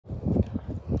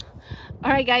All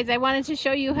right, guys, I wanted to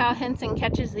show you how Henson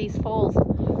catches these foals.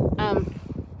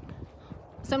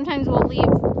 Sometimes we'll leave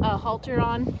a halter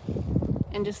on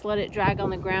and just let it drag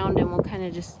on the ground, and we'll kind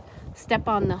of just step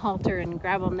on the halter and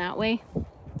grab them that way.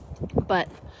 But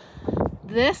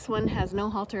this one has no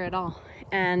halter at all,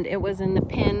 and it was in the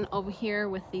pen over here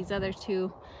with these other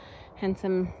two.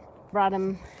 Henson brought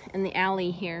him in the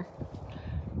alley here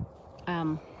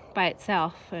by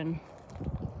itself, and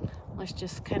let's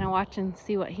just kind of watch and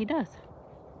see what he does.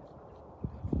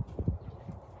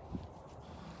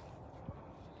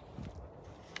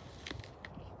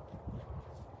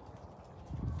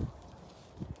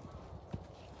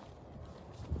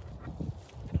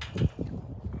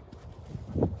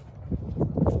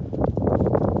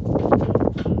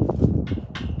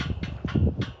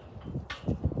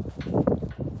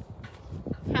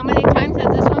 How many times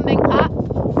has this one been caught?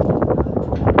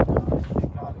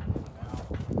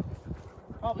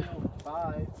 Probably over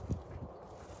 5.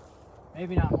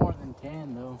 Maybe not more than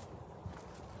 10 though.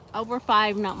 Over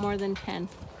 5, not more than 10.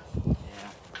 Yeah.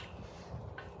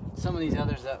 Some of these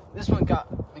others, this one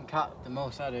been caught the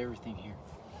most out of everything here.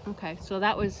 Okay, so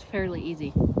that was fairly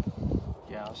easy.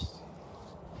 Yeah.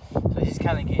 So he's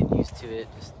kind of getting used to it.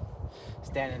 Just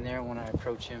standing there when I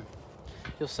approach him.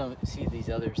 You'll see these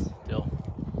others. They'll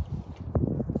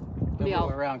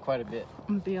move around quite a bit.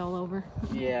 Be all over.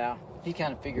 Yeah. He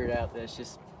kind of figured out that it's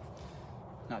just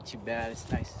not too bad. It's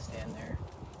nice to stand there.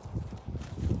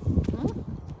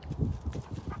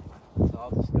 So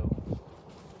I'll just go.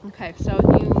 Okay, so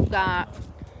you've got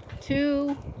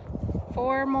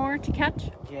 4 more to catch?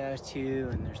 Yeah, there's 2,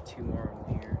 and there's 2 more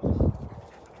over here.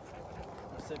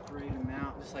 I'll separate them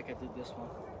out just like I did this one.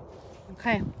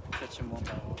 Okay. Catch them one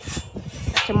by one.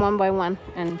 Catch them one by one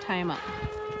and tie them up.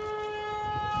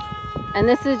 And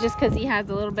this is just because he has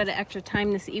a little bit of extra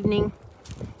time this evening.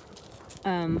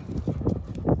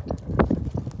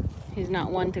 He's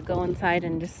not one to go inside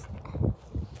and just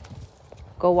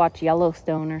go watch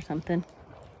Yellowstone or something.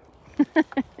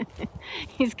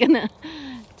 He's gonna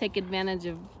take advantage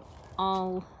of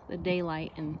all the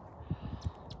daylight and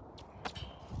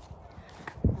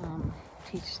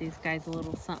teach these guys a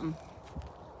little something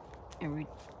every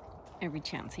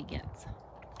chance he gets.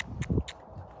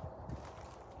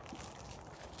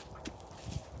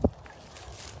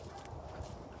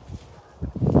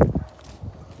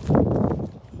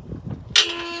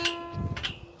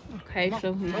 Okay,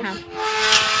 so we have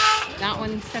that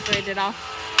one separated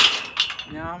off.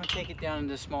 Now I'm gonna take it down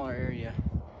into a smaller area.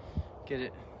 Get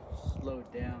it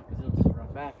slowed down because it'll just run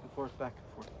back and forth, back and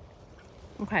forth.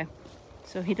 Okay,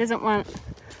 so he doesn't want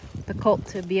the colt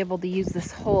to be able to use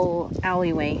this whole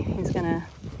alleyway. He's gonna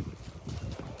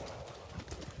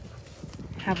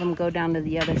have him go down to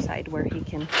the other side where he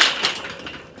can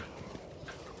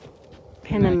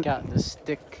pin him. I got the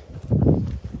stick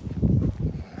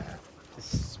to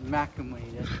smack him when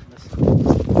he doesn't listen.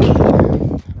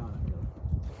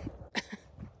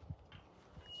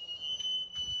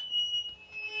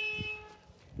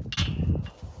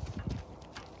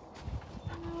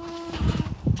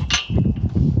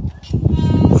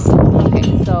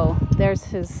 So there's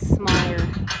his smaller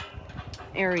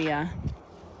area.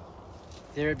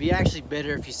 There, it'd be actually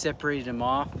better if you separated him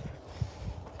off,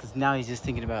 because now he's just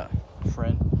thinking about a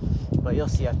friend. But you'll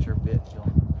see after a bit, he'll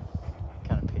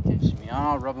kind of pay attention to me.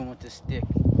 I'll rub him with this stick.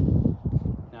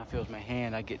 Now if it was my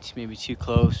hand, I'd get maybe too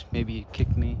close, maybe he'd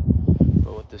kick me.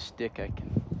 But with the stick, I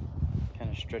can kind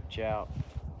of stretch out,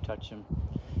 touch him,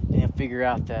 and he'll figure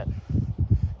out that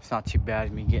it's not too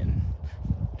bad me getting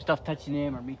stuff touching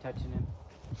him or me touching him.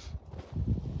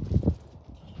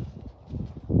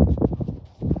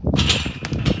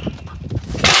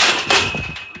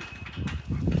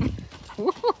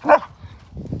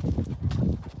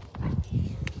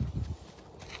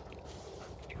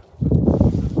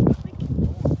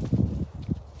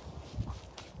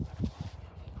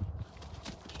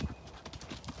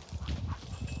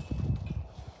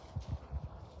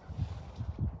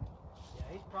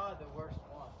 Probably the worst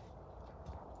one.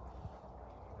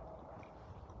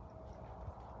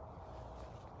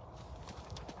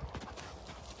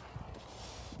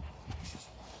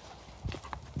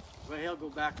 But he'll go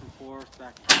back and forth,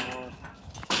 back and forth.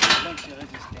 Eventually he'll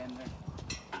just stand there.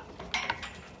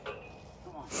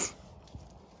 Come on.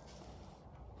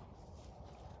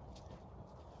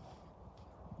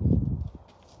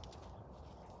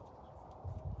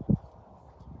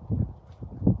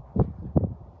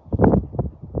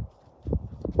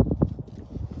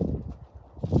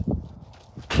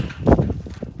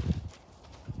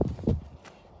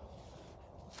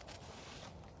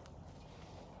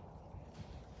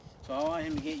 So I want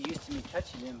him to get used to me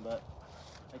touching him, but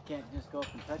I can't just go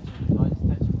up and touch him, so I just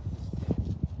touch him with this stick.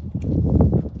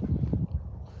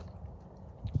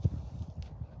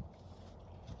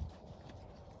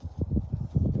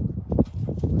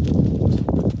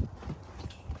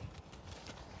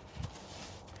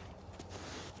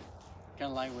 Kind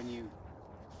of like when you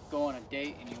go on a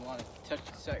date and you want to touch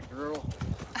that girl.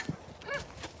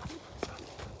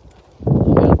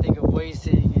 You gotta think of ways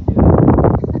that you can do it.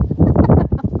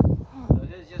 So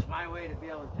this is just my way to be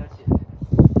able to touch it.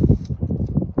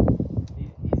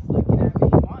 He's looking at me.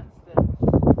 He wants to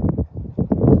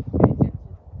pay attention,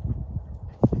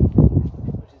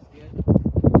 which is good.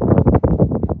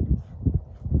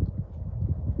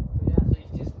 So yeah, so he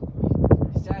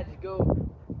decided to go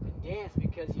and dance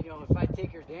because, you know, if I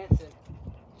take her dancing,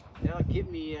 that'll get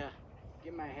me,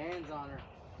 get my hands on her.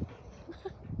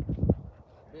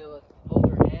 Be able to hold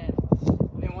her hand.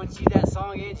 And then once that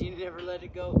song ends, you never let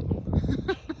it go.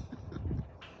 You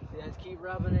just keep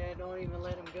rubbing it, don't even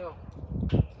let him go.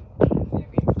 And then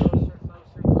get closer,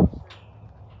 closer, closer.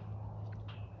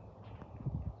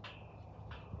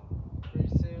 Pretty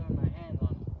soon, my hand's on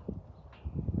him.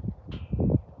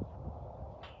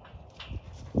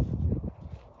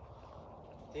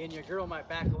 Then your girl might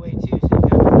back away too, so you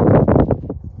gotta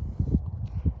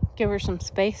Give her some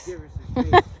space. give her some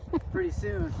space. Pretty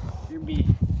soon, I'll be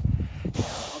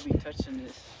touching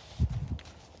this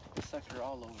sucker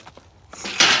all over.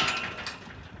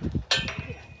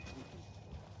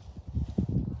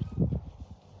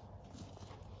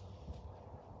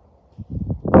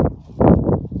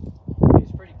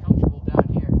 It's pretty comfortable down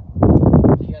here.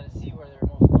 You gotta see where they're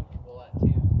most comfortable at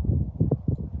too.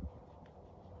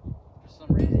 For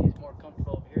some reason, he's more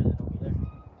comfortable over here than over there.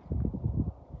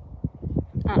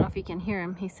 I don't know if you can hear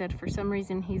him. He said for some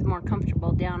reason he's more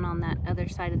comfortable down on that other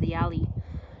side of the alley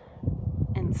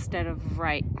instead of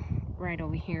right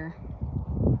over here.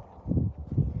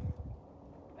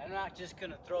 I'm not just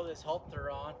gonna throw this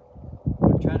halter on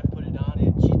or try to put it on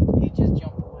it. He just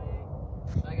jumped away.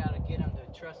 I gotta get him to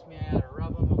trust me. I gotta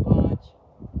rub him a bunch,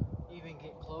 even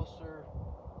get closer.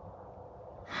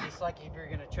 It's like if you're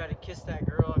gonna try to kiss that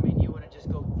girl, I mean, you wouldn't just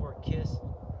go for a kiss,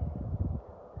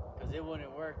 because it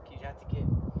wouldn't work. You'd have to get,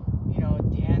 you know,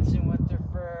 dancing with her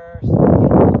first, get a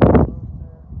little closer.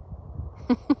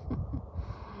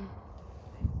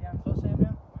 See how close I am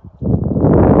now?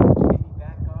 Maybe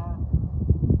back off.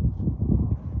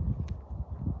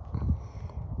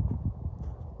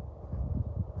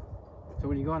 So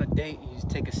when you go on a date, you just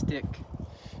take a stick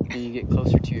and you get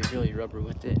closer to your girl, you rub her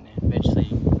with it, and eventually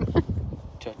you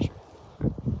touch her.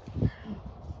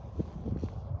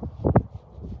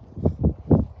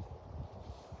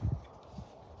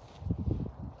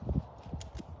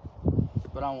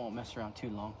 But I won't mess around too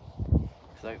long,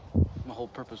 because my whole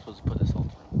purpose was to put this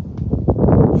halter on.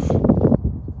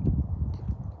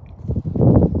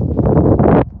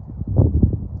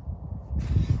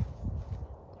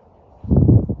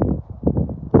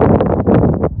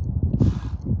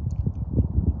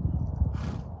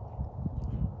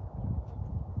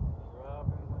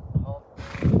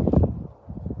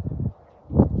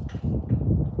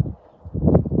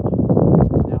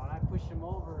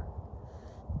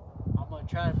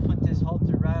 Try to put this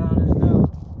halter right on his nose.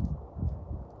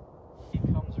 He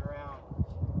comes around.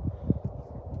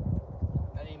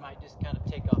 Then he might just kind of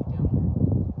take off down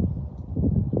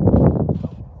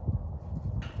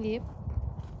there. Yep.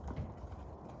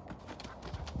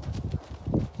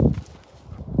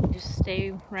 Just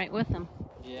stay right with him.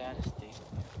 Yeah, just stay.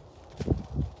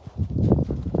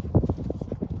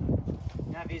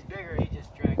 Now if he's bigger, he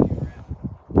just drags you around.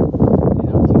 He's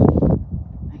not too small.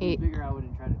 If he's bigger, I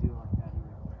wouldn't try to do it like that.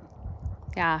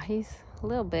 Yeah, he's a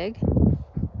little big. So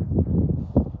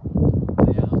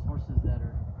yeah, those horses that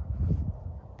are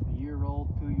a year old,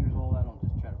 2 years old, I don't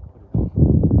just try to put it on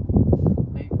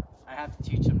them. I have to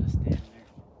teach them to stand there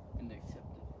and to accept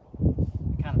it.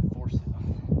 I kind of force it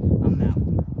on that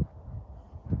one.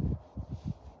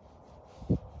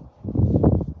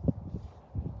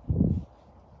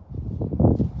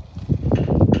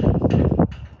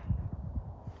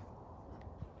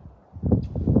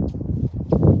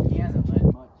 He hasn't led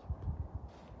much.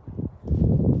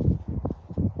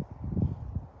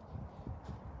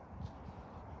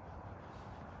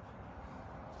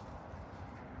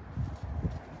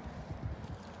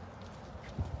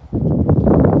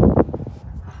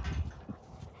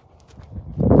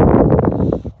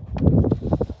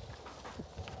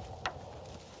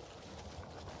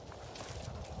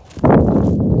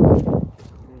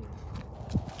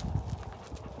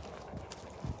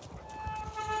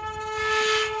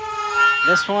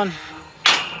 This one,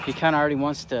 he kind of already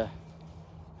wants to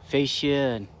face you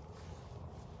and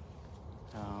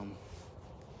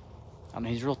I don't know,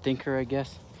 he's a real thinker, I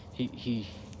guess. He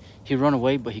run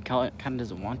away, but he kind of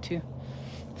doesn't want to.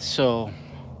 So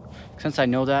since I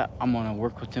know that, I'm gonna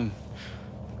work with him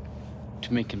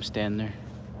to make him stand there,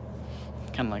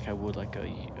 kind of like I would like a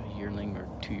yearling or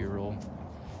 2-year-old.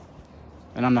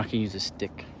 And I'm not gonna use a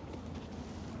stick.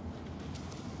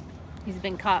 He's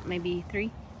been caught maybe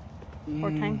 3, 4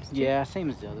 times. Too. Yeah, same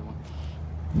as the other one.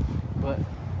 But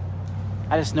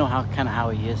I just know how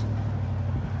he is.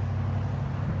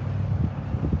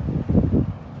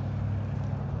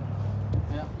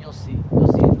 Yeah, you'll see a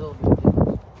little bit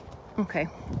different. Okay.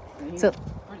 He's So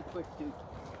pretty quick, dude.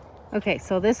 okay,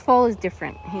 so this foal is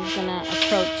different. He's gonna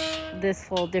approach this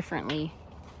foal differently,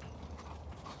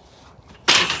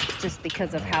 just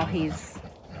because of how he's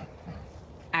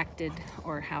acted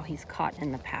or how he's caught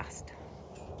in the past.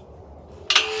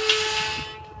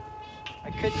 I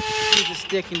could use a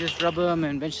stick and just rub him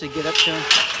and eventually get up to him.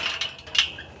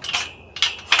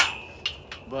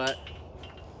 But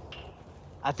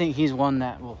I think he's one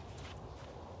that will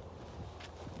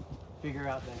figure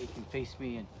out that he can face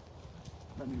me and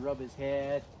let me rub his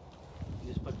head and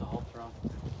just put the halter on.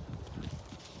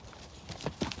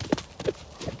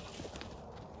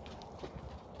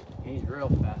 He's real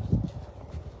fast.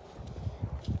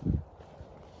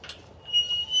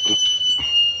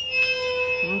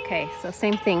 Okay, so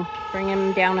same thing. Bring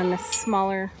him down in this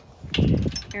smaller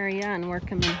area and work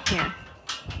him in here.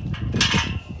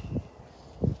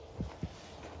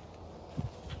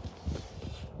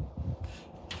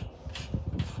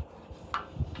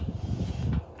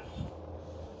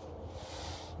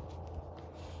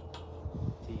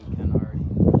 See, you kind of already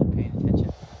really paying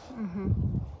attention.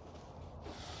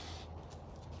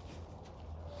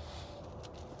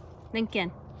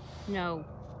 Lincoln, no.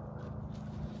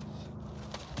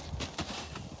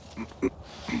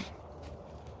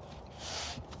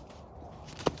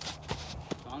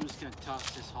 So I'm just going to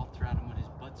toss this halter at him when his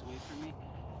butt's away from me.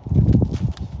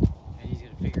 And he's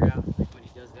going to figure out when he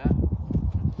does that.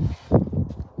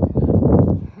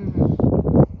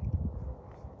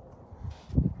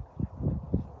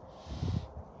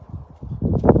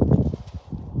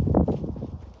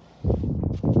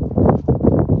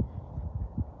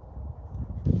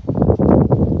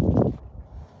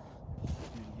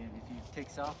 If he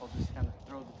takes off, I'll just kind of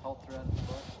throw the halter at his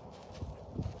butt.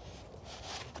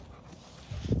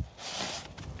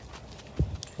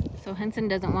 So Henson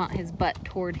doesn't want his butt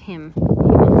toward him. He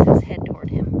wants his head toward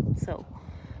him. So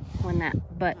when that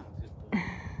butt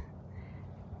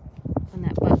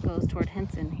goes toward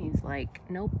Henson, he's like,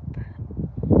 nope. And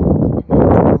Henson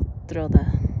will throw the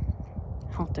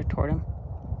halter toward him.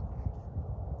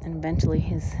 And eventually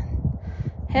his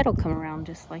head will come around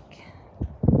just like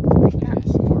that.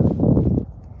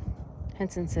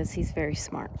 Henson says he's very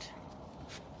smart.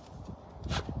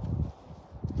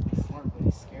 He's smart, but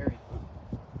he's scary.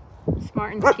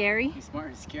 Smart and scary? He's smart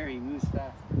and scary. He moves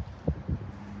fast.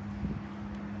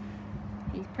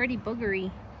 He's pretty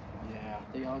boogery. Yeah,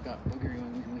 they all got boogery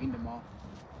when we weaned them off.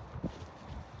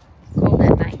 Cold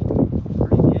at night.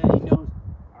 Pretty good. He knows,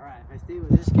 alright, if I stay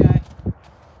with this guy,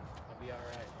 I'll be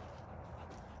alright.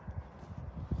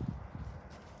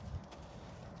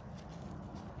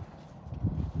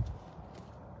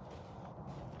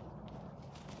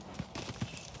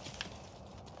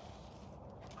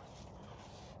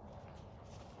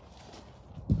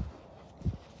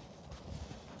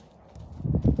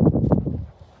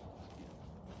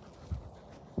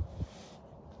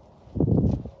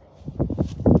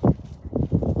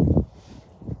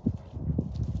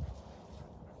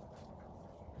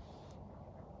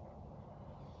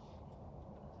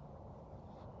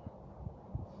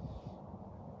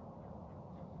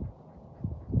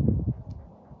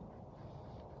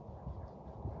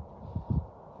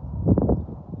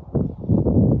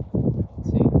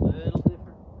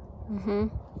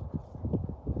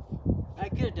 I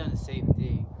could have done the same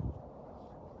thing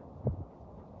with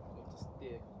the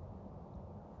stick,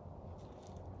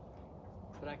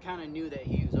 but I kind of knew that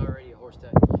he was already a horse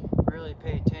that really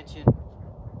pay attention,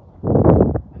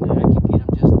 and then I could get him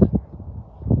just to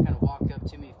kind of walk up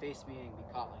to me, face me, and be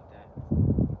caught like that.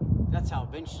 That's how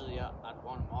eventually I'd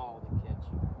want them all to catch.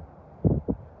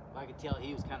 But I could tell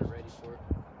he was kind of ready for it.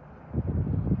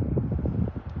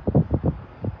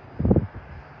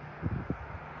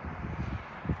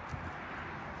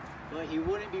 But he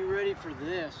wouldn't be ready for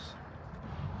this.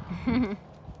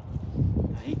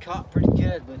 He caught pretty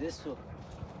good, but this will...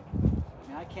 I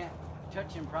mean, I can't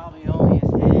touch him, probably only his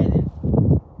head and his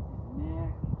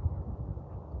neck.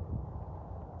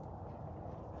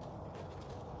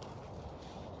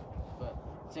 But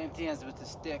same thing as with the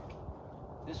stick.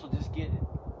 This will just get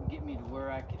get me to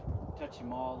where I could touch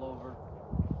him all over.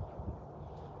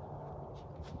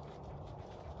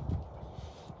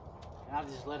 And I'll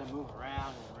just let him move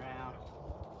around and around.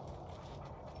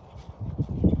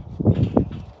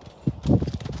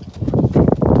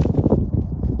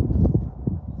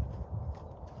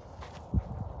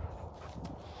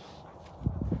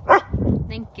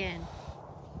 Thinking.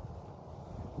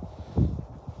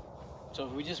 So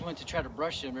if we just went to try to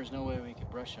brush him, there's no way we could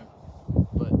brush him.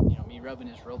 But, you know, me rubbing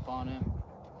this rope on him,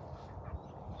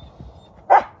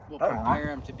 we'll prepare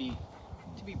him to be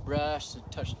brushed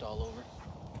and touched all over.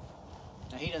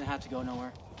 Now he doesn't have to go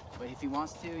nowhere, but if he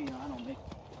wants to, you know,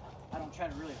 I don't try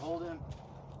to really hold him.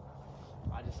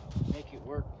 I just make it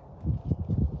work.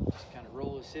 Just kind of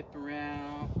roll his hip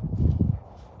around,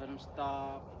 let him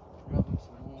stop, rub him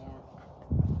some more.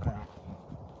 Okay.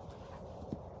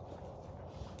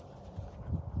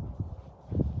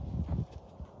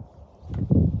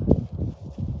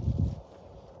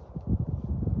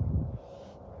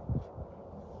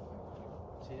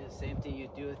 See, the same thing you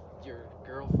do with your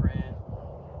girlfriend.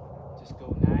 Just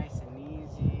go nice and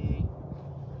easy.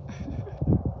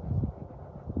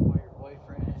 Or your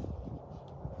boyfriend.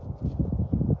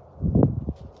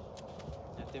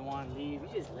 If they want to leave, you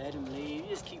just let them leave. You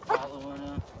just keep following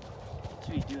them. That's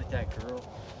what you do with that girl.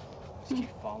 Just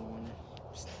keep following her.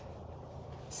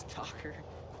 Stalk her.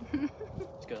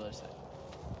 Let's go to the other side.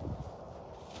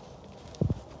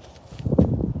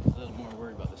 A little more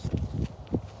worried about this side.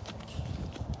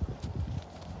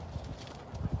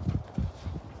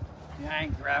 Yeah, I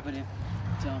ain't grabbing him.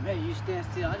 Tell him, hey, you stand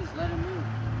still. I just let him move.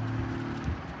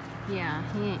 Yeah,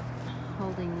 he ain't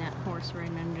holding that horse right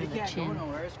under He the can't chin. go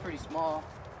nowhere. It's pretty small.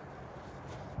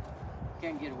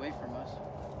 Can't get away from us.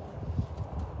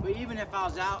 But even if I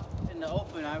was out in the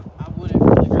open, I wouldn't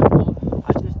really grab hold.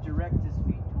 I just direct his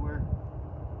feet to where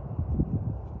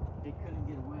they couldn't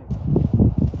get away.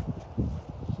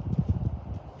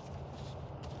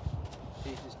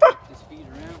 He just tucked his feet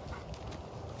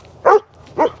around.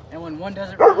 And when one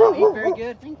doesn't really lead very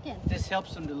good, Thinking. this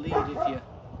helps him to lead.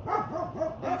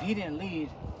 If he didn't lead,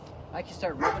 I could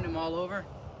start rubbing him all over,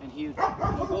 and he would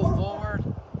go forward,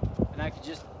 and I could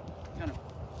just kind of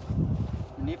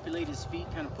manipulate his feet,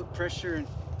 kind of put pressure, and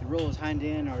roll his hind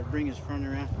end or bring his front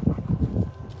around.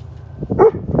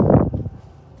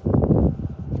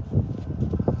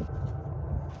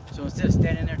 So instead of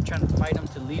standing there trying to fight them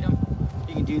to lead them,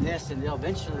 you can do this, and they'll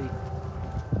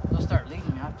start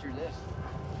leading after this.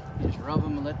 You just rub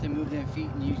them and let them move their feet,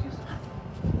 and you just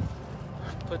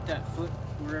put that foot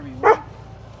wherever you want.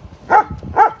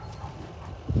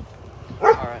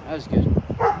 Alright, that was good.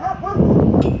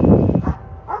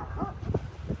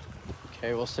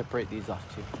 Okay, we'll separate these off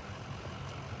too.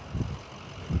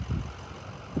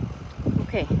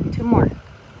 Okay, 2 more.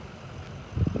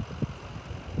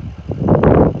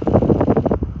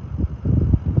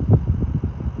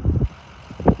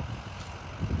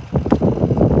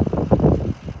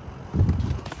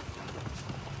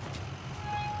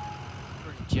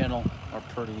 Pretty gentle or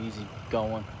pretty easy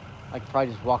going. I could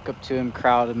probably just walk up to him,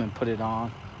 crowd him, and put it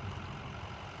on.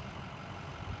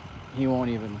 He won't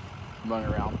even run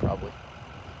around probably.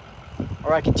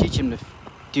 Or I could teach him to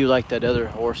do like that other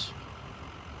horse,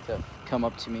 to come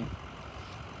up to me.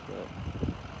 But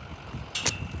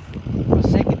for the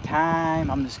sake of time,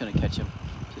 I'm just gonna catch him.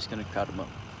 Just gonna crowd him up.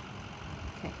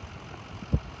 Okay.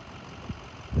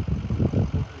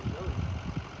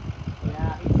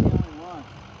 Yeah, he's the only one.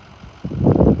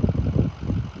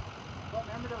 Well,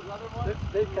 remember those other ones?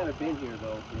 They've kind of been here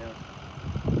though, yeah.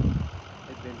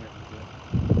 They've been here for good.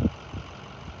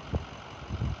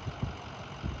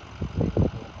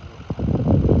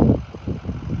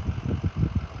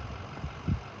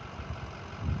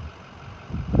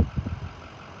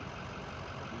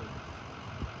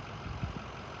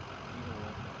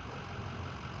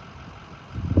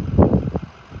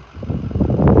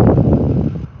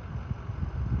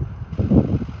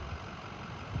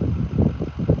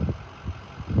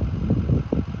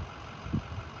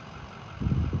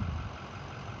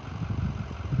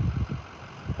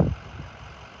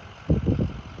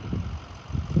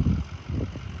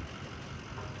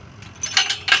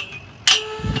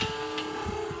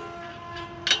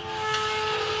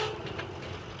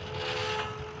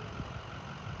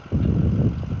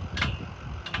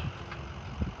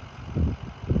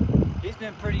 He's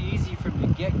been pretty easy from the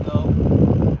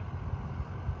get-go.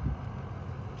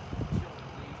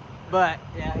 But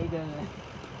yeah, he doesn't.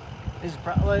 This is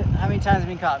probably, how many times have he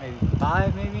been caught? Maybe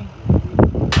 5, maybe?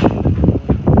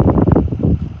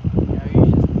 Yeah, you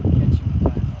just catch him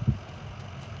kind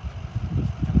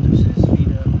of loosen his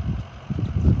feet up.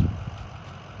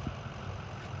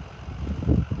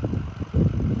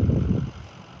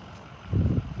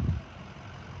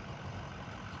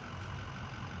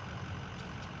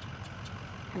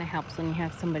 helps when you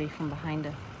have somebody from behind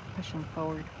to push them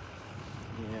forward.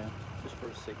 Yeah, just for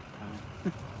the sake of time.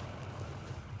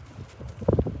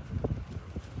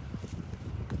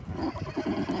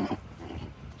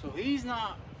 So he's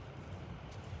not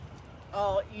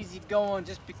all easy going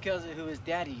just because of who his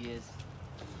daddy is.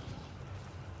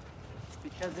 It's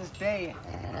because this bay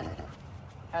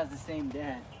has the same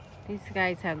dad. These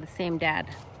guys have the same dad.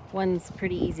 One's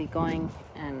pretty easygoing,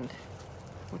 and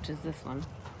which is this one.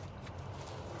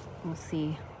 We'll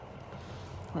see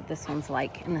what this one's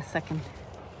like in a second.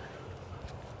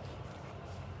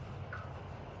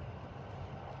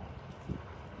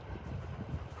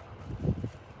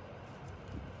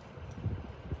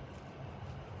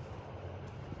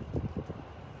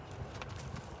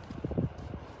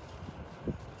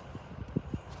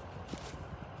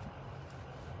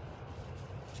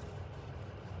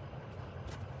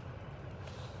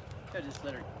 I just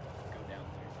let her go down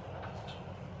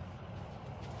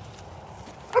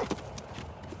there.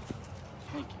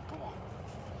 Thank you, come on.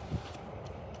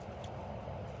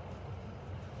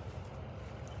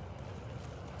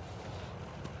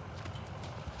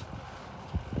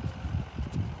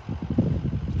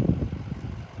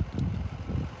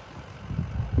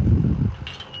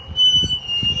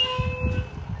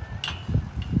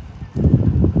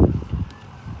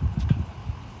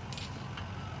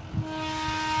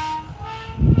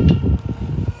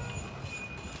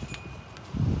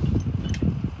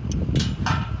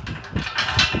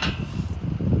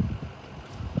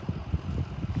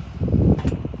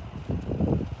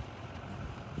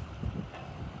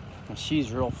 And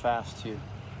she's real fast too.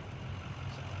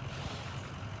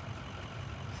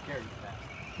 Scary fast.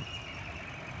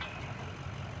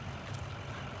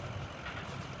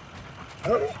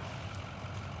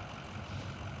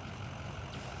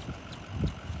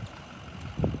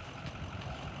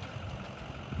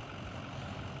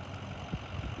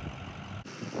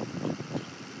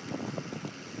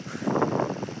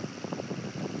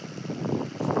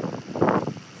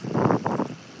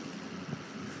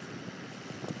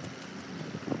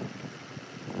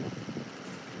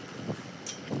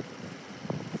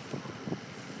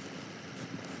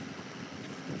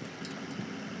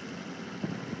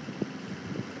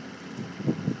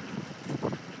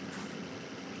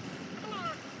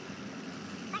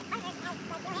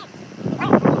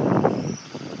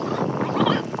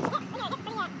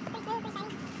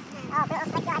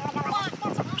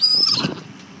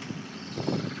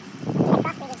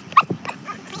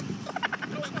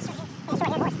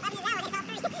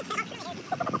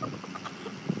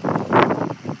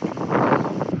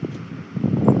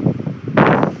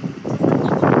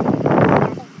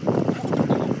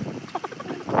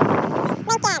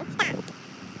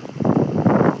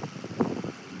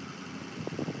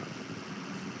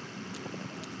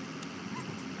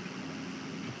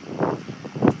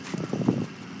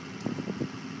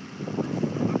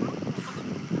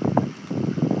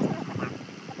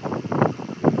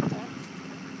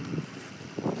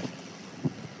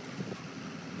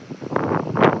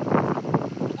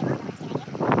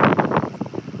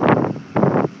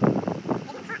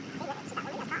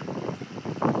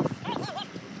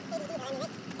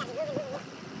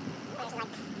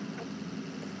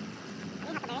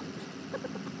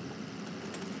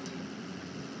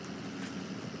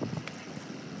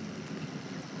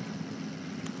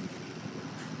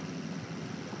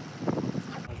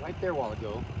 Right there a while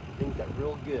ago, things got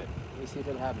real good. Let me see if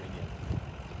it'll happen again.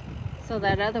 So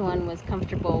that other one was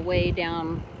comfortable way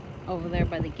down over there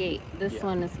by the gate. This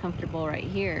one is comfortable right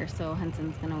here, so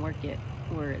Henson's gonna work it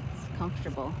where it's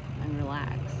comfortable and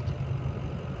relaxed.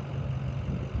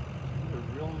 They're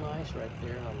real nice right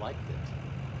there, and I liked it.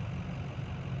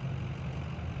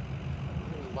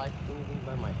 I didn't like anything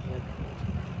by my head.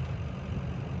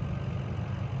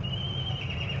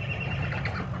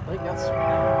 I think that's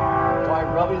why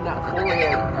rubbing that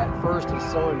forehead at first is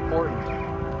so important.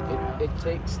 It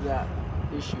takes that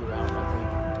issue out, I think.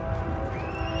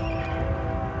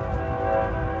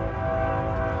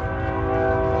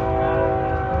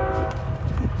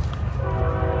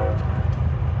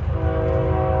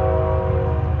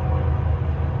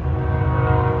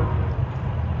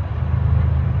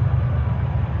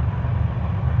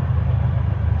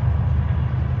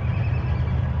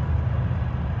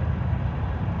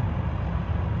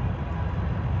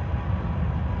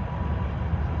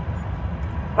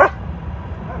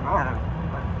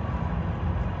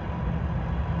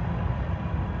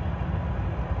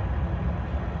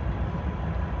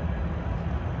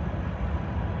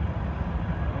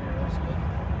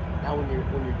 Now when you're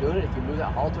doing it, if you move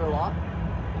that halter a lot,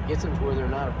 it gets them to where they're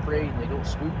not afraid and they don't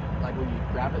swoop like when you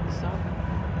grab it and stuff.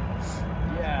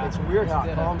 Yeah. It's weird how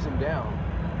it calms them down.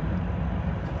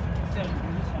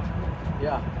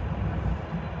 Yeah.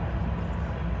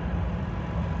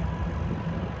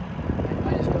 I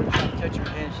just go to touch her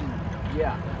head.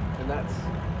 Yeah, and that's.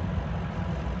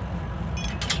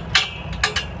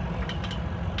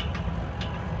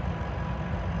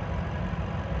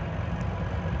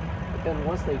 But then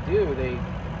once they do,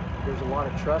 there's a lot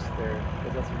of trust there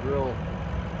because that's a real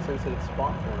sensitive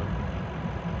spot for them.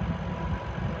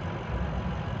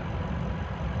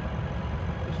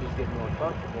 If she's getting more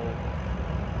comfortable,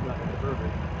 it's not going to hurt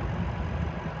her.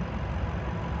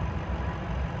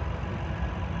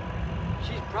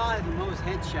 She's probably the most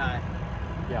head shy.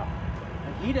 Yeah.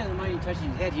 Like, he doesn't mind you touching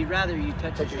his head. He'd rather you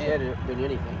touch his Your head than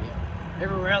anything. Yeah.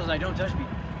 Everywhere else, like, don't touch me.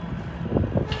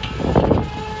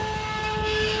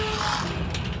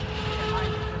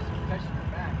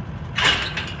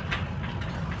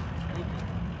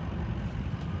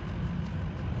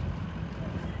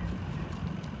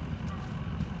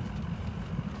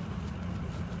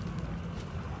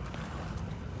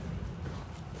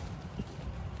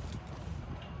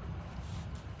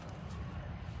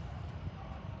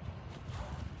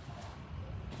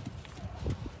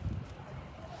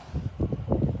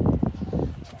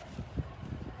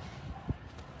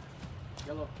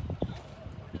 Yellow.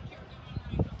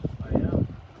 I am.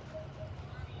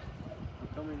 I'm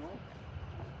coming home.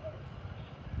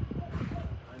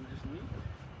 I'm just me.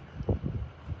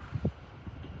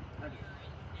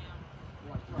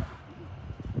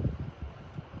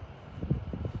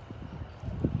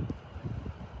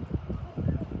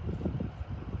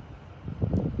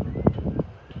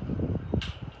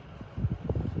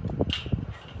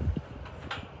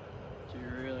 She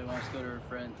really wants to go to her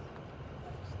friend.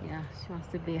 Yeah, she wants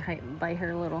to be by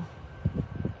her little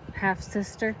half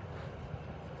sister.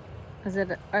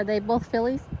 Are they both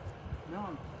fillies?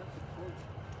 No,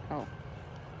 Oh,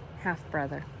 half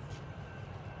brother.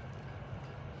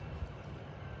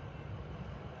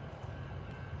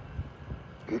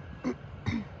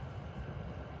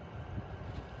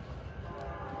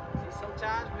 see,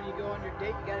 sometimes when you go on your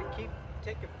date, you gotta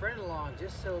take a friend along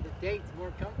just so the date's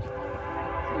more comfortable.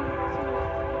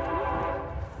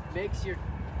 Makes your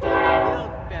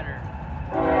feel better.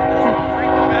 Doesn't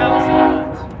freak them out so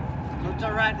much. So it's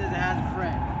alright that it has a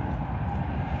friend.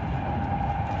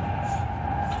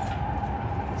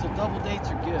 So double dates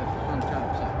are good. That's what I'm trying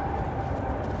to say.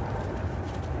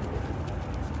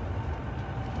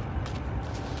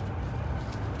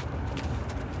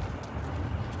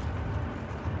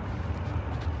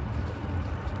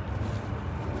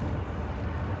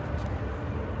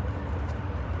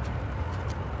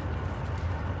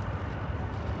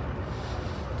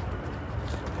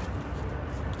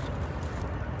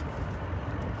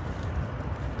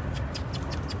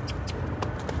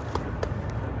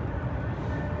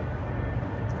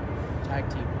 Tag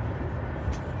team.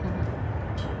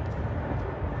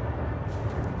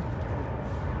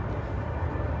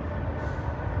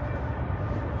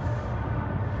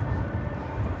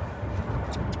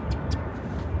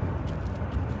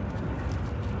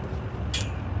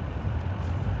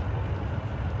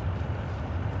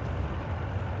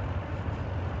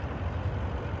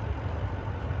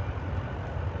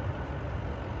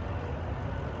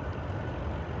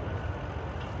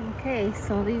 Okay,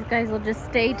 so these guys will just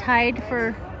stay tied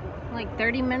for like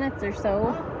 30 minutes or so.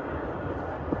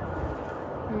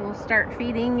 And we'll start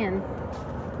feeding and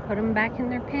put them back in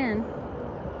their pen.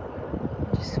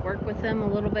 Just work with them a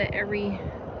little bit every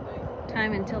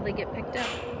time until they get picked up.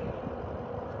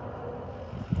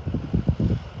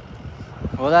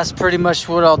 Well, that's pretty much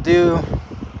what I'll do.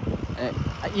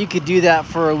 You could do that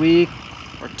for a week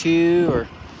or two, or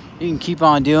you can keep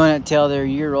on doing it till they're a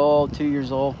year old, 2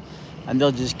 years old, and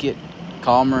they'll just get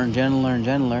calmer and gentler and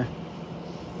gentler.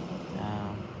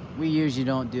 We usually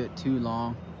don't do it too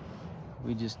long.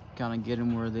 We just kind of get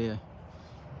them where they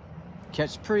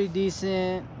catch pretty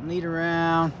decent, lead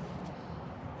around,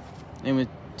 and we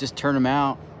just turn them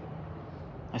out.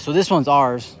 So this one's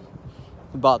ours.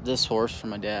 We bought this horse from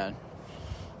my dad.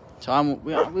 So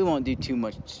we won't do too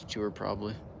much to her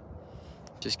probably.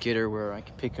 Just get her where I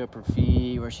can pick up her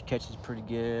feet, where she catches pretty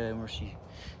good, where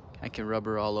I can rub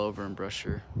her all over and brush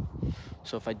her.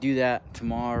 So if I do that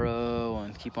tomorrow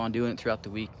and keep on doing it throughout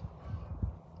the week,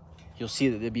 you'll see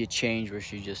that there'll be a change where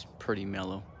she's just pretty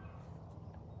mellow.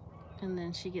 And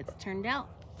then she gets turned out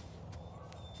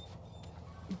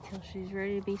until she's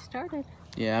ready to be started.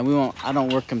 Yeah, I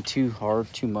don't work them too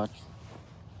hard, too much.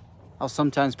 I'll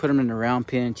sometimes put them in a round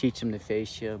pen and teach them to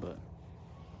face you, but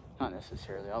not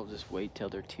necessarily. I'll just wait till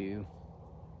they're 2.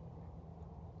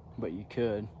 But you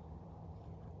could.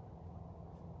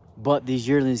 But these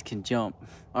yearlings can jump,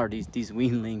 or these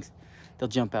weanlings, they'll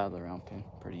jump out of the round pen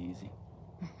pretty easy.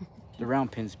 The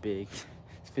round pen's big.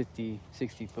 It's 50,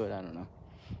 60 foot, I don't know.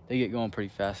 They get going pretty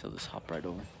fast, they'll just hop right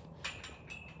over.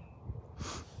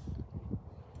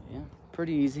 Yeah,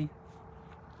 pretty easy.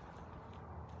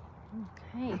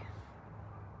 Okay.